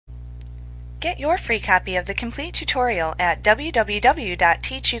Get your free copy of the complete tutorial at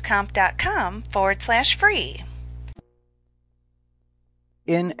www.teachucomp.com/free.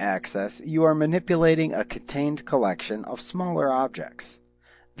 In Access, you are manipulating a contained collection of smaller objects.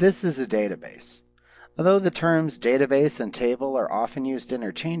 This is a database. Although the terms database and table are often used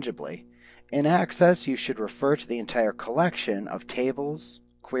interchangeably, in Access you should refer to the entire collection of tables,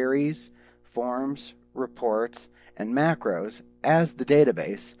 queries, forms, reports, and macros as the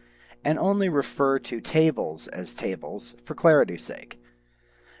database, and only refer to tables as tables for clarity's sake.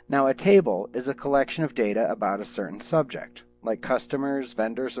 Now, a table is a collection of data about a certain subject, like customers,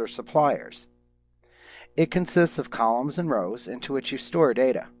 vendors, or suppliers. It consists of columns and rows into which you store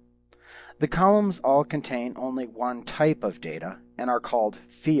data. The columns all contain only one type of data and are called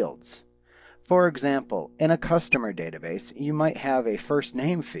fields. For example, in a customer database, you might have a first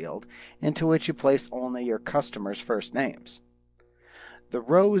name field into which you place only your customers' first names. The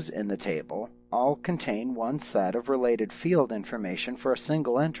rows in the table all contain one set of related field information for a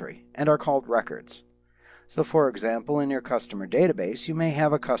single entry and are called records. So for example, in your customer database, you may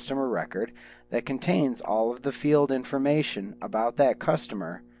have a customer record that contains all of the field information about that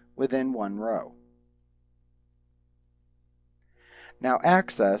customer within one row. Now,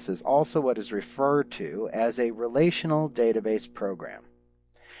 Access is also what is referred to as a relational database program.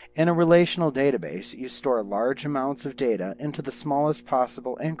 In a relational database, you store large amounts of data into the smallest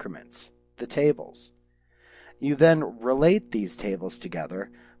possible increments, the tables. You then relate these tables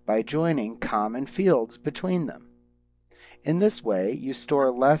together by joining common fields between them. In this way, you store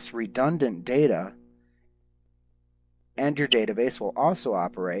less redundant data, and your database will also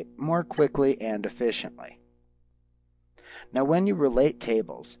operate more quickly and efficiently. Now, when you relate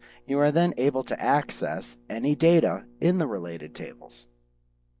tables, you are then able to access any data in the related tables.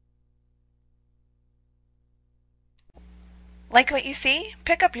 Like what you see?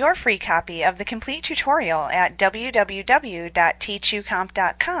 Pick up your free copy of the complete tutorial at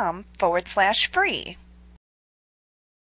www.teachucomp.com/free.